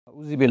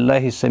أعوذ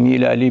بالله السميع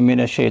العليم من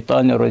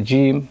الشيطان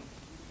الرجيم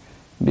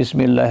بسم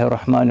الله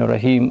الرحمن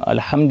الرحيم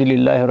الحمد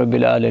لله رب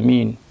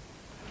العالمين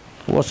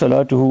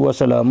وصلاته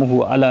وسلامه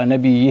على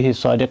نبيه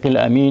الصادق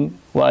الأمين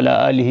وعلى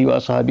آله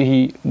وأصحابه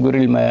غر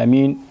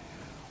الميامين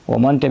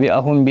ومن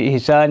تبعهم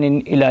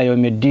بإحسان إلى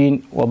يوم الدين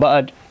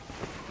وبعد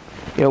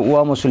يا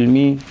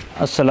مسلمي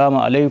السلام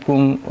عليكم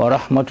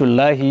ورحمة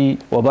الله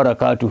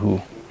وبركاته.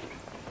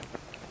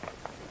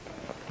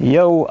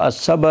 يو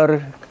الصبر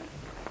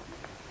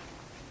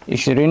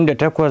 28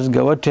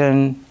 ga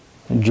watan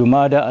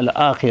Jumada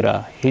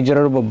al-Akhira,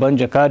 hijirar babban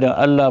jakadan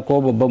Allah ko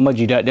babban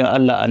majidadin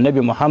Allah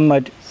Annabi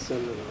Muhammad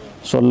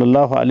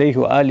sallallahu alaihi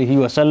wa alihi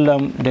wa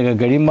sallam daga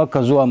garin Makka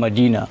zuwa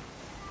Madina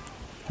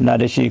na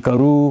da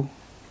shekaru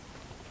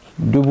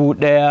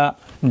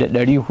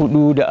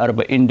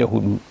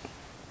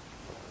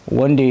 1444,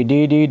 wanda ya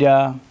daidai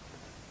da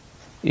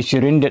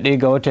 21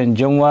 ga watan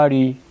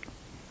Janwari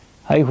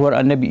haihuwar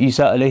Annabi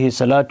Isa alaihi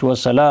salatu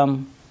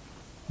wassalam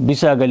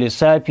bisa ga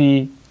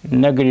lissafi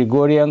na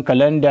Gregorian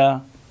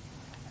calendar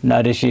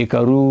na da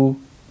shekaru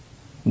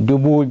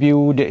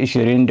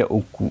 2023.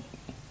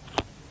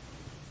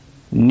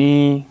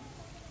 Ni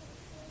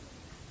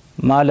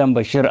Malam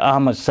Bashir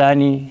Ahmad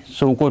Sani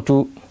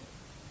Sokoto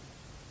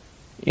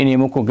ine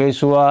muku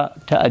gaisuwa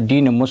ta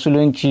addinin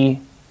musulunci.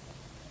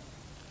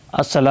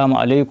 Assalamu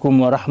alaikum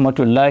wa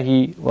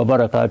rahmatullahi wa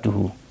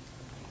barakatuhu.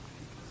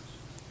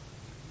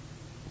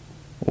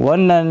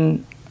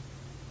 Wannan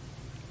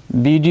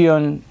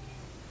bidiyon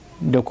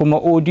da kuma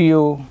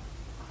audio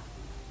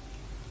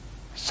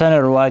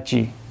sanarwa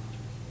ce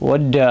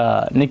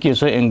wadda nake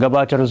so in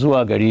gabatar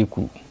zuwa gare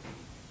ku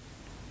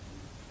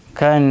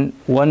kan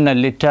wannan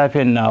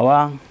littafin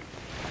nawa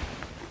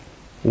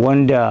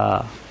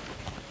wanda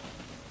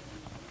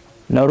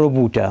na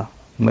rubuta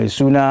mai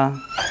suna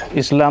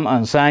Islam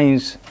and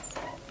Science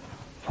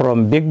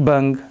from Big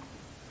Bang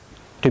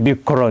to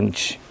Big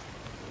Crunch,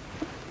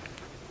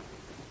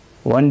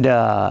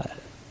 wanda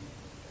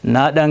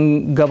na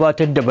ɗan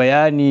gabatar da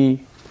bayani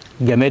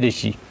game da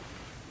shi,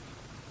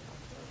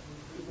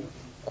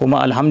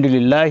 kuma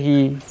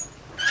alhamdulillahi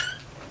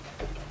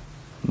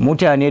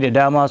mutane da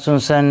dama sun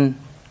san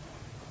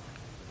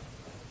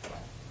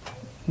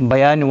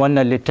bayanin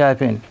wannan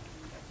littafin,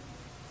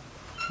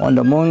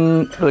 wanda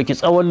mun ɗauki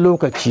tsawon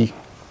lokaci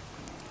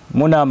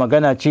muna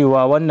magana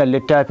cewa wannan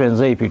littafin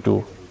zai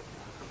fito,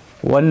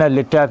 wannan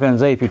littafin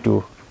zai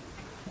fito.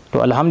 To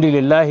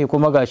alhamdulillahi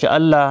kuma gashi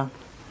Allah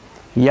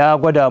ya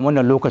gwada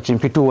mana lokacin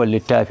fitowar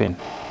littafin.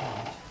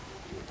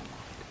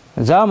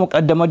 Za mu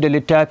ƙaddamar da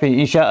littafin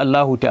insha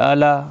Allahu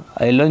ta'ala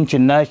a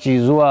lancin nashi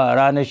zuwa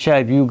ranar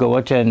 12 ga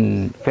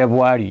watan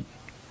Fabrairu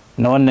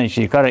na wannan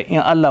shekarar, in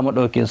Allah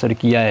maɗaukin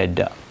sarki ya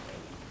yadda.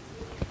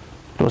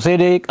 To sai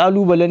dai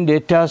ƙalubalen da ya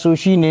taso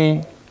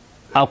shine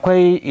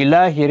akwai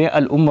ilahirin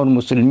al'ummar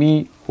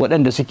musulmi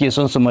waɗanda suke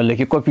son su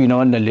mallaki kwafi na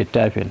wannan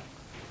littafin,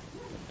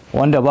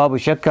 wanda babu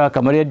shakka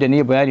kamar yadda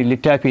ne bayani,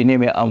 littafi ne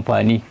mai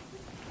amfani,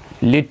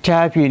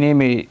 littafi ne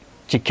mai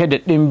cike da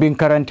ɗimbin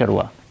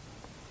karantarwa,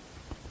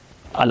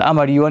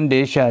 al'amari wanda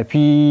ya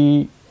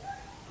shafi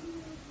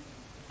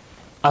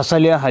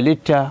asalin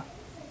halitta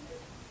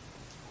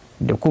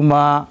da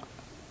kuma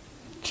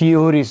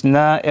theories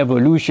na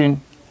evolution,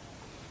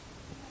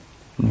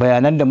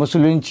 bayanan da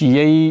musulunci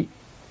ya yi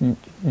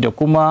da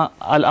kuma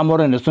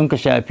al'amuran da sun ka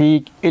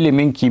shafi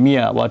ilimin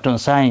kimiyya wato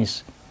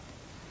science,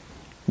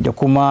 da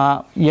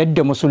kuma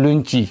yadda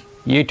musulunci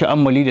ya yi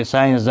ta'ammali da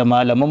science da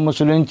malaman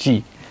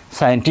musulunci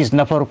scientist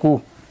na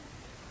farko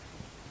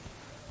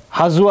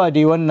har zuwa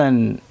dai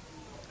wannan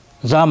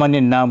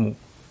zamanin namu.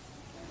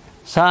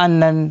 Sa'an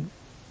nan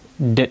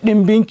da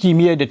ɗimbin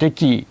kimiyyar da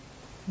take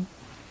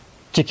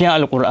cikin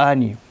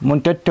alƙur'ani,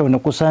 mun tattauna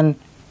kusan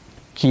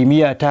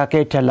kimiyya ta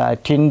kai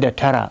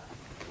 39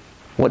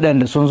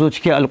 waɗanda sun zo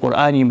cikin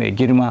alƙur'ani mai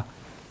girma,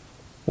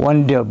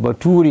 wanda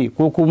bature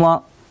ko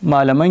kuma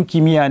malaman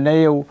kimiyya na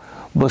yau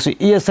ba su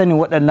iya sanin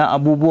waɗannan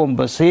abubuwan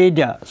ba sai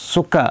da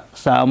suka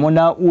samu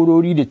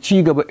na'urori da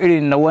ci gaba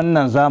irin na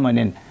wannan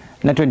zamanin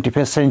na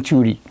 21st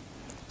century,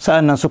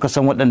 sa'an nan suka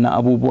san waɗannan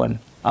abubuwan,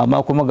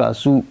 amma kuma ga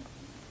su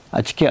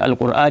a cikin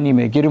alƙur'ani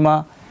mai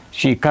girma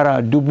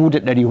shekara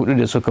 1400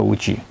 da suka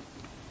wuce.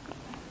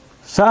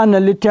 Sa'an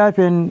nan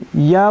littafin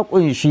ya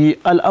ƙunshi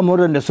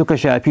al'amuran da suka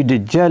shafi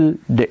Dajjal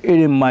da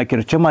irin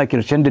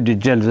makirce-makircen da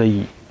Dajjal zai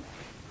yi,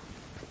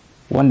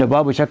 wanda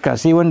babu shakka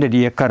sai wanda da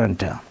ya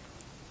karanta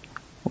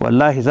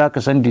wallahi za ka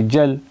san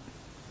Dajjal,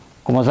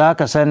 kuma za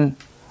ka san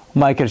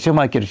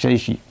makirce-makircen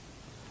shi,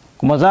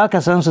 kuma za ka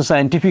san su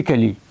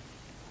scientifically,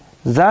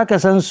 za ka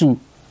san su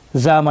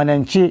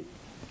zamanance.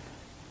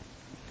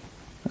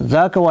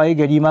 Za ka waye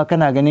gari ma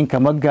kana ganin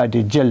kamar ga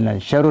Dajjal nan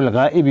sharul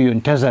ga'ibi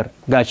yuntazar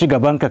gashi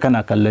gabanka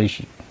kana kallon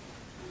shi.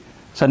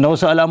 Sannan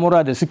wasu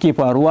al'amura da suke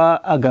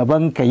faruwa a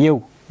gabanka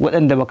yau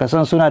waɗanda baka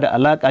san suna da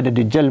alaƙa da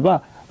Dajjal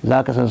ba,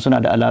 za ka san suna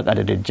da alaƙa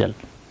da Dajjal.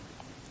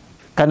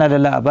 Kana da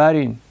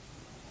labarin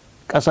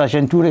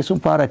ƙasashen turai sun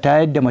fara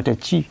tayar da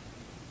matacci,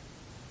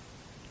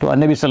 to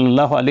annabi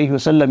sallallahu alaihi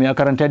wasallam ya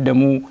karantar da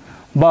mu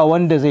ba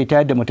wanda zai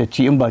tayar da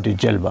matacci in ba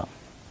Dajjal ba.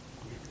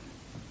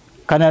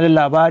 kana da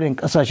labarin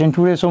ƙasashen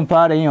turai sun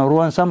fara yin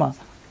ruwan sama.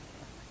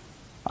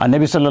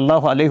 Annabi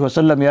sallallahu alaihi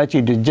wasallam ya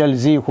ce dajjal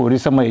zai hori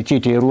sama ya ce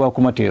ta yi ruwa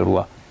kuma ta yi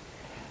ruwa.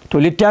 To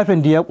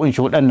littafin da ya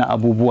kunshi waɗannan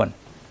abubuwan.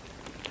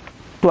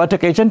 To a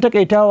takaicen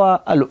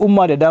takaitawa,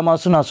 al'umma da dama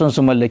suna son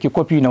su mallaki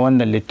kwafi na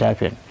wannan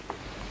littafin,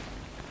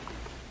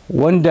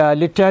 wanda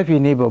littafi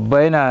ne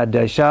babba, yana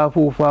da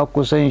shafufa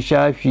kusan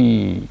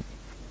shafi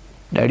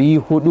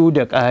 400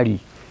 da ƙari.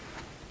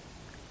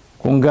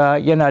 Kun ga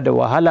yana da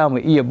wahala mu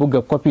iya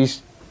buga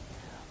kwafis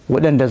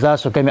waɗanda za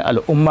su game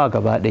al'umma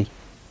gaba ɗai,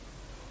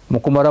 mu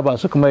kuma raba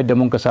su kuma yadda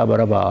muka saba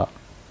rabawa.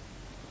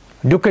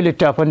 Duka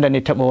littafin da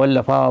ne taɓa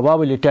wallafawa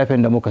babu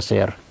littafin da muka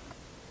sayar.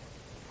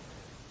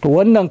 To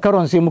wannan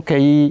karon sai muka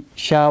yi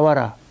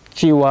shawara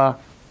cewa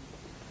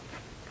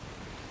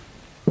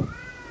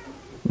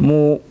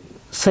mu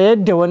sayar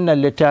da wannan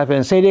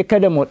littafin, sai dai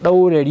kada mu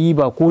ɗaura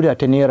riba ko da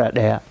ta naira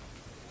ɗaya.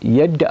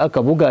 Yadda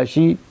aka buga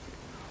shi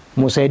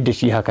mu sayar da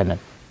shi haka nan,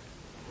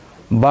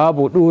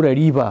 babu ɗora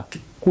riba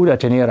ko da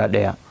ta naira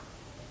ɗaya.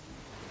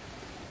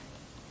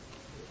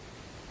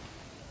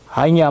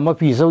 Hanya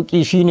mafi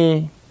sauƙi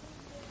shine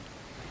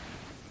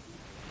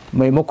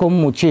maimakon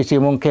mu ce sai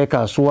mun kai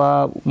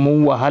kasuwa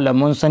mun wahala,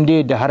 mun san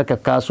dai da harkar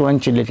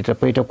kasuwancin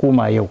littattafai ta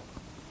koma yau,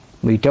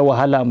 mai ta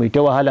wahala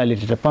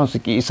littattafan su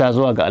ki isa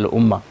zuwa ga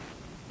al'umma.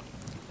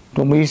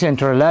 To mu yi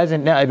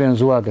centralizing ɗin abin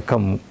zuwa ga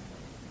kanmu.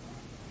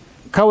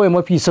 Kawai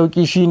mafi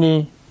sauƙi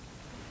shine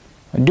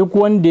duk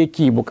wanda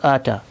yake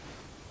bukata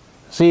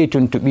sai ya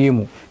tuntuɓe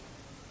mu.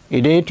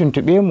 Idan ya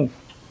tuntuɓe mu,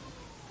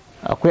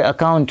 akwai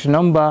account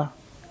number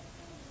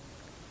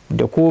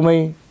da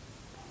komai,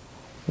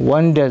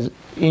 wanda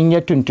in ya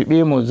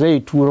tuntuɓe mu zai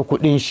tura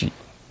kuɗin shi.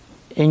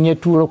 In ya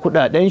tura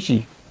kuɗaɗen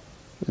shi,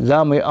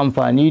 za mu yi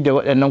amfani da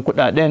waɗannan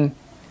kuɗaɗen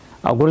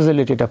a gurza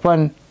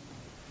littattafan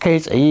kai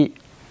tsaye,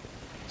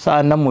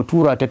 sa'an nan mu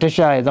tura ta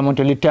tasha ya zama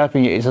ta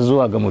littafin ya isa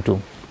zuwa ga mutum.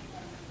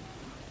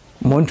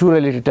 Mun tura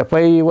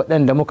littattafai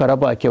waɗanda muka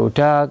raba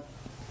kyauta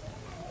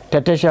ta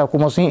tasha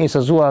kuma sun isa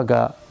zuwa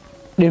ga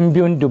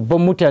ɗimbin dubban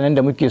mutanen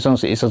da muke son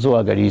su isa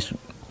zuwa gare su.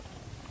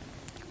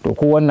 To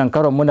ko wannan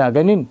karon muna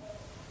ganin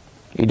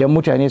idan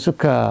mutane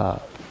suka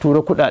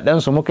tura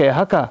kuɗaɗensu muka yi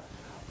haka,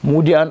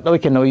 mu dai an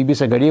ɗauke nauyi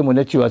bisa gare mu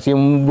na cewa sai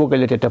mun buga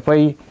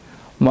littattafai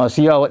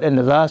masu yawa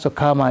waɗanda za su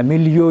kama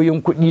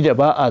miliyoyin kuɗi da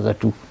ba a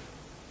zato.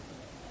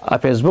 A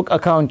Facebook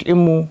account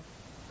ɗinmu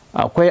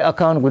akwai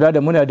account guda da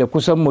muna da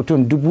kusan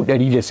mutum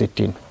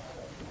 160.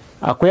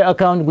 Akwai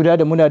account guda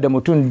da muna da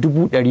mutum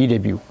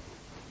 200,000.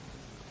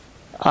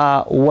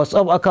 A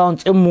WhatsApp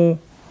account ɗinmu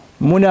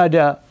muna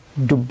da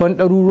dubban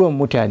ɗaruruwan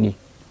mutane.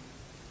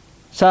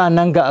 Sa'an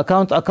nan ga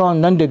account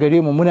nan da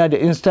gare mu muna da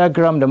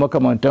Instagram da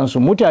makamantansu,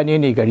 mutane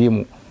ne gare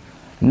mu.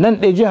 Nan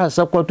ɗaya jihar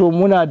Sokoto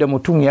muna da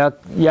mutum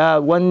ya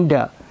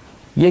wanda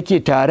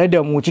yake tare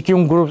da mu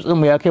cikin groups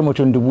ɗinmu ya kai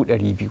mutum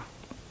 200,000.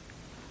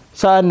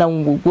 Sa'an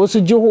nan wasu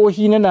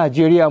jihohi na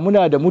Najeriya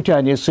muna da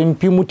mutane sun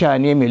fi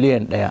mutane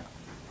miliyan 1.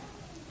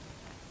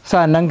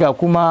 Sa'an nan ga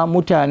kuma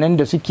mutanen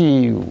da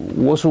suke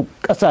wasu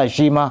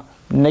ƙasashe ma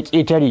na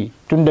ƙetare,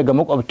 tun daga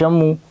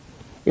makwabtanmu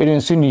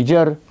irin su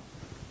Nijar,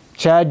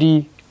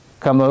 Chadi,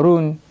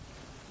 Cameroon,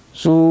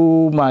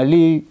 su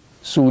Mali,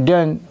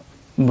 Sudan,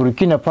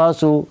 Burkina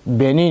Faso,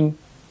 Benin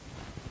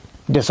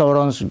da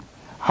sauransu,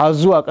 har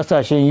zuwa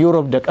ƙasashen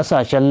Europe da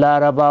ƙasashen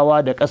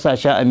Larabawa da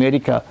ƙasashen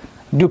America.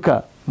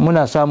 Duka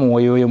muna samun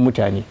wayoyin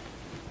mutane.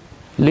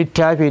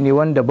 Littafi ne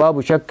wanda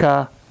babu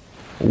shakka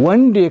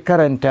wanda ya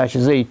karanta shi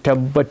zai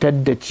tabbatar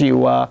da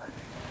cewa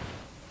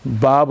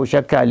babu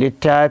shakka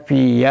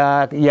littafi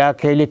ya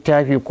kai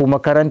littafi, kuma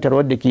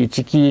karantarwar da ke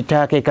ciki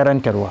ta kai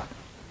karantarwa.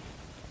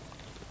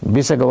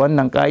 Bisa ga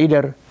wannan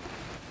ka'idar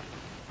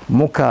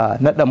muka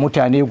naɗa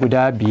mutane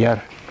guda 5.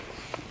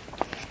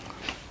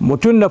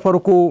 Mutum na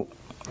farko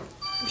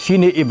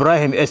shine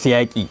Ibrahim S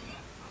Yaki.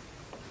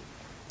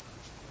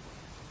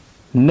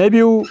 Na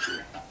biyu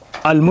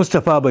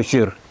Mustapha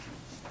Bashir,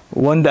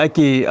 wanda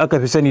aka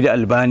fi sani da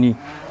Albany.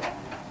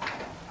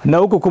 Na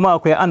uku kuma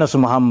akwai Anas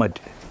Muhammad.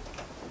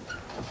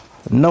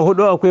 Na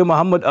hudu akwai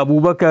Muhammad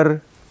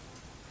Abubakar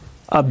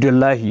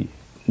Abdullahi.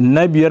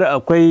 Na biyar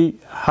akwai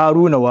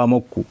Haruna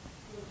Wamakko.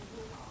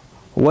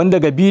 Wanda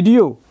ga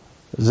bidiyo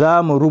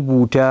za mu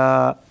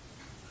rubuta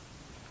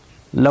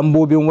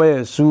lambobin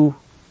wayarsu,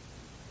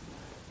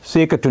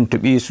 sai ka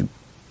tuntuɓe su,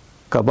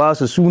 ka ba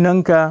su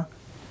sunanka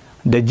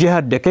da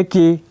jihar da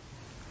kake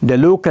da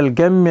local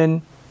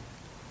government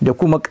da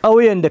kuma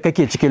ƙauyen da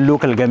kake cikin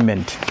local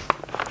government.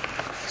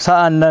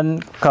 Sa'an nan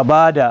ka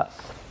ba da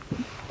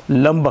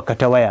lambaka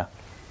ta waya.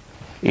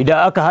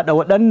 Idan aka haɗa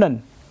waɗannan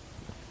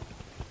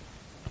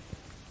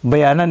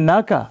bayanan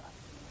naka,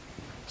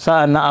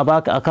 sa'an nan a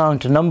baka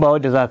account number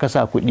wadda za ka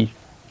sa kuɗi.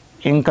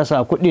 In ka sa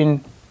kuɗin,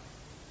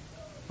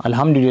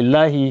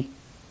 alhamdulillahi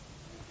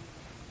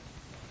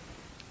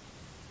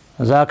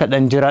za ka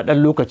ɗan jira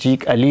ɗan lokaci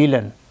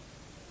ƙalilan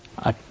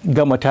a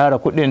gama tara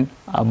kuɗin,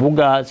 a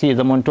buga, sai ya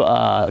zamanto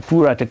a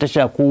tura ta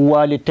tasha,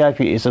 kowa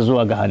littafi isa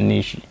zuwa ga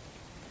hannun shi.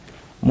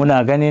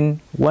 Muna ganin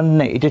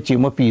wannan ita ce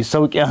mafi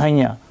sauƙin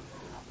hanya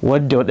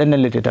wadda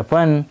waɗannan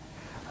littattafan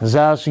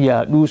za su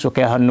yaɗu su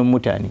kai hannun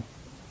mutane.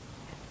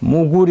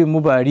 Mu gurin mu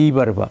ba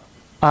ribar ba,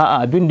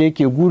 a'a abin da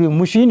yake gurin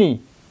mu shine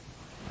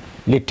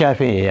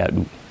littafin ya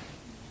yaɗu.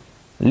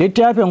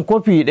 Littafin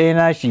kofi ɗaya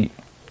nashi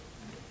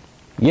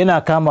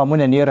yana kama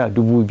muna naira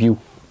 2000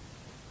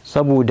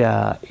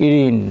 saboda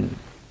irin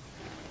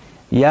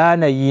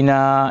yanayi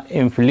na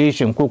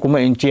inflation ko kuma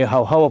in ce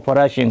hauhawa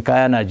farashin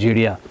kaya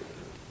Najeriya.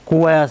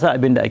 Kowa ya sa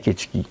abin da ake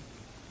ciki.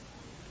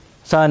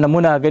 Sa'an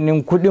muna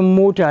ganin kuɗin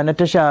mota na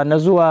tasha na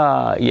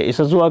zuwa ya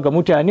isa zuwa ga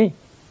mutane,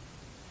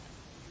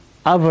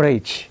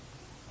 average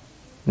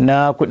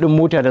na kuɗin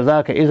mota da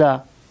za ka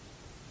iza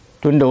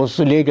tunda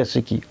wasu Legas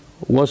suke,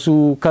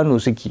 wasu Kano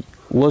suke,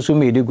 wasu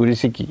Maiduguri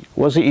suke,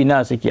 wasu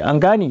ina suke, an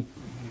gane?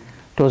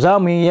 To za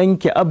mu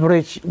yanke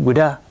average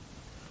guda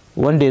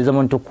wanda ya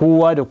zamanta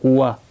kowa da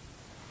kowa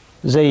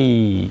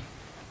zai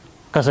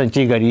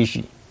kasance gare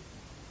shi.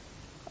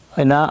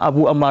 Ina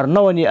Abu Ammar,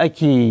 nawa ne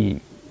ake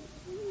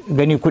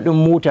gani kuɗin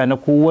mota na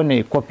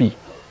kowane kwafi?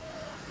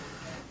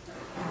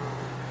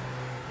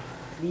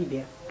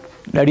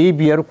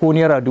 500 ko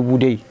naira 1000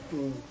 dai.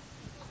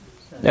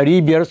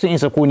 500 sun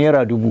isa ko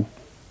naira 1000.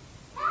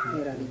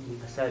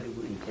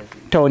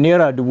 Ta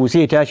naira 1000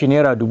 sai tashi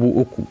naira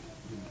 3000.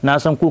 Na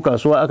san ko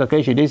kasuwa aka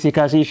kai shi dai sai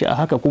ka sai shi a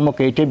haka kuma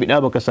ka yi ta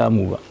bida baka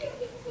samu ba.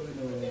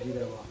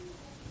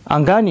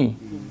 An gane?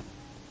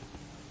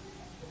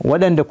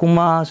 Waɗanda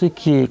kuma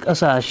suke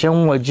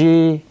ƙasashen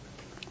waje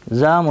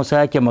za mu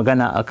sake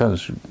magana a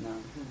kansu.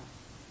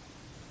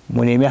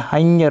 Mu nemi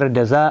hanyar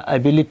da za a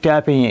bi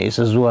littafin ya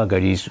isa zuwa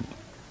gare su.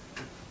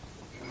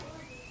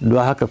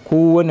 Don haka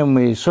kowane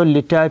mai son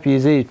littafi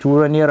zai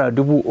tura naira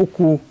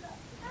 3000,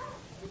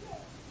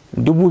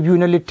 2000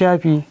 na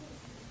littafi,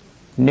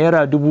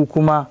 naira 1000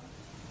 kuma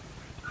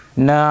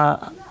na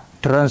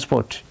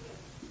transport,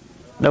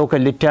 ɗaukar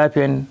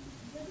littafin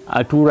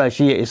a tura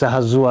shi ya isa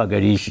har zuwa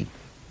gare shi.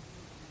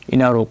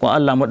 Ina roƙon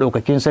Allah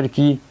maɗaukakin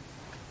sarki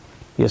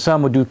ya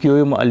samu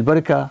dukiyoyinmu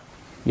albarka,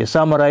 ya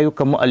samu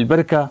rayukanmu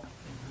albarka,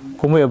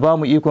 kuma ya ba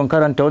mu ikon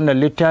karanta wannan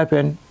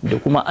littafin da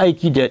kuma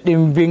aiki da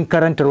ɗimbin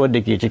karantarwar da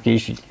ke cike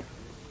shi.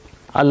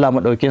 Allah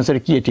maɗaukakin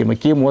sarki ya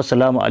taimake mu.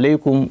 Wassalamu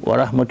alaikum wa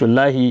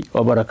rahmatullahi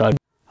wa barakatuh.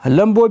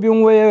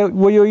 Lambobin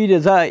wayoyi da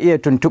za a iya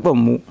tuntuɓan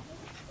mu,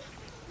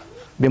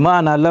 bi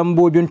ma'ana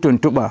lambobin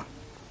tuntuɓa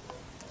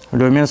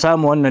domin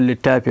samun wannan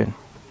littafin,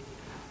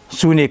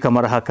 su ne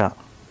kamar haka.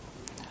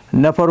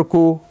 Na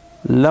farko,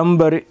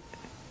 lambar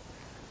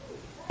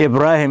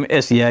Ibrahim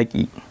S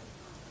Yaki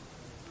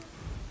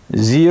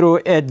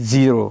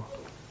 080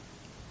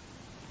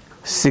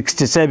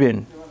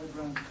 67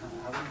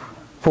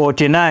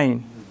 49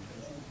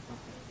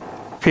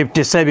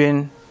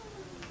 57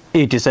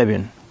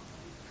 87.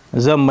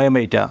 Zan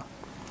maimaita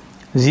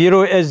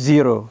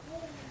 080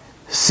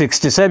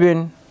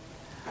 67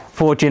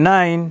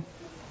 49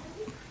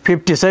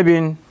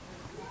 57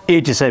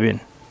 87.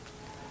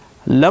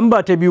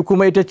 Lamba ta biyu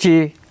kuma ita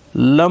ce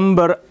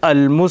lambar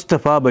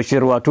Mustapha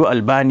Bashir wato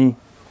Albany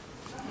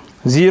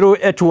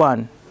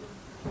 081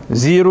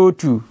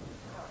 02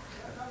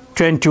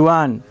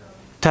 21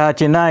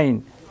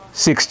 39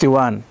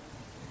 61.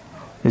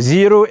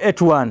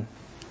 081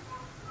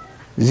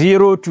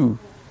 02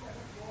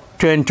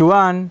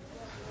 21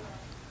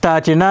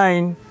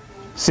 39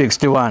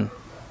 61.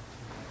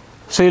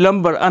 Sai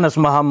lambar Anas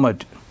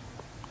Muhammad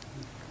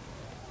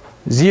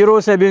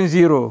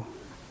 070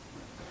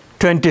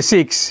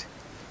 26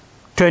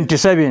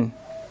 27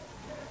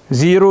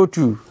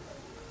 02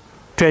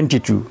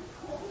 22.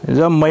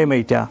 Zan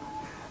maimaita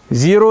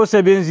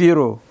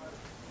 070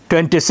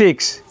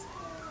 26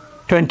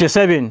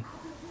 27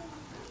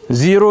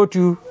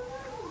 02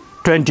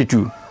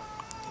 22.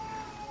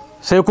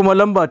 Sai kuma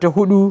lamba ta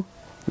hudu,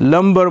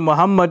 lambar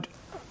Muhammad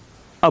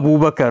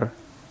Abubakar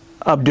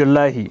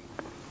Abdullahi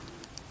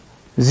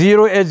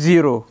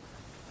 080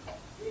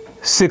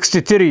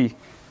 63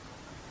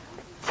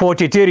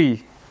 43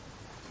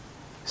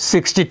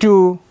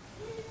 62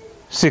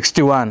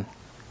 61.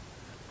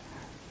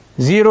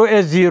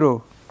 080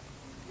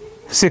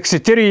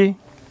 63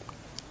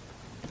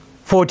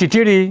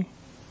 43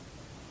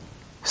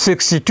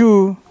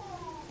 62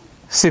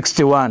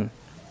 61.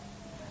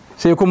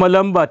 Sai kuma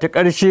lamba ta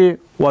ƙarshe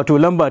wato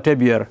lamba ta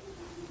 5,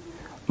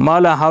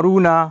 Malam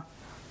Haruna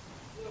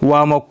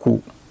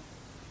Wamakko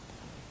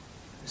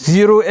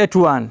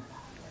 081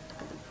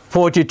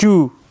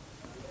 42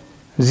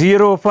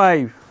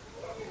 05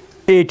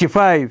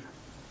 85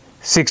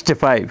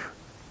 65.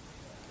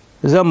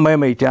 Zan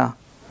maimaita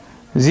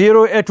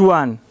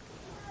 081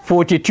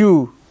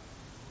 42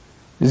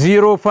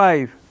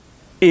 05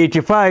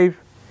 85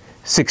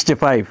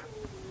 65.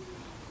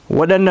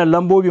 Waɗannan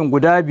lambobin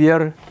guda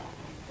 5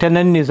 ta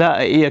nan ne za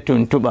a iya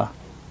tuntuɓa.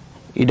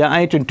 Idan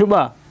an yi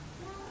tuntuɓa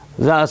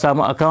za a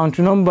samu account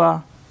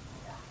number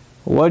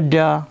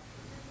wadda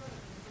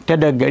ta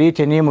daggare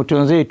ta ne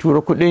mutum zai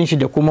tura kuɗin shi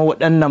da kuma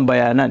waɗannan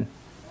bayanan.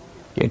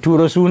 Ya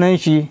tura sunan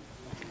shi,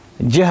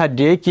 jihar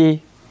da yake,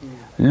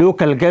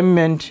 local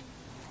government,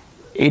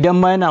 idan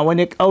ma yana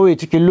wani ƙauye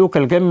cikin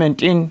local government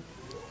ɗin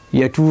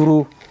ya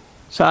turo,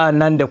 sa'an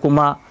nan da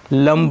kuma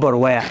lambar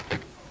waya.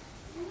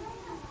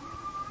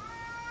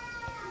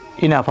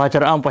 ina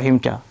fatar an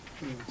fahimta.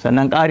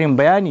 Sannan ƙarin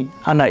bayani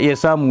ana iya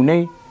samu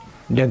ne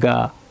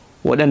daga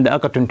waɗanda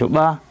aka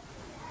tuntuɓa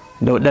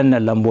da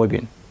waɗannan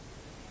lambobin.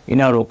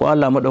 Ina roƙo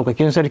Allah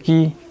maɗaukakin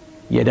sarki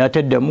ya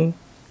datar da mu,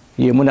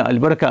 ya muna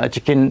albarka a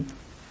cikin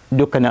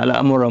dukkan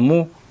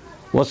al'amuranmu.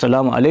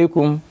 Wassalamu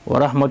alaikum wa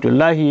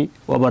rahmatullahi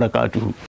wa barakatuhu.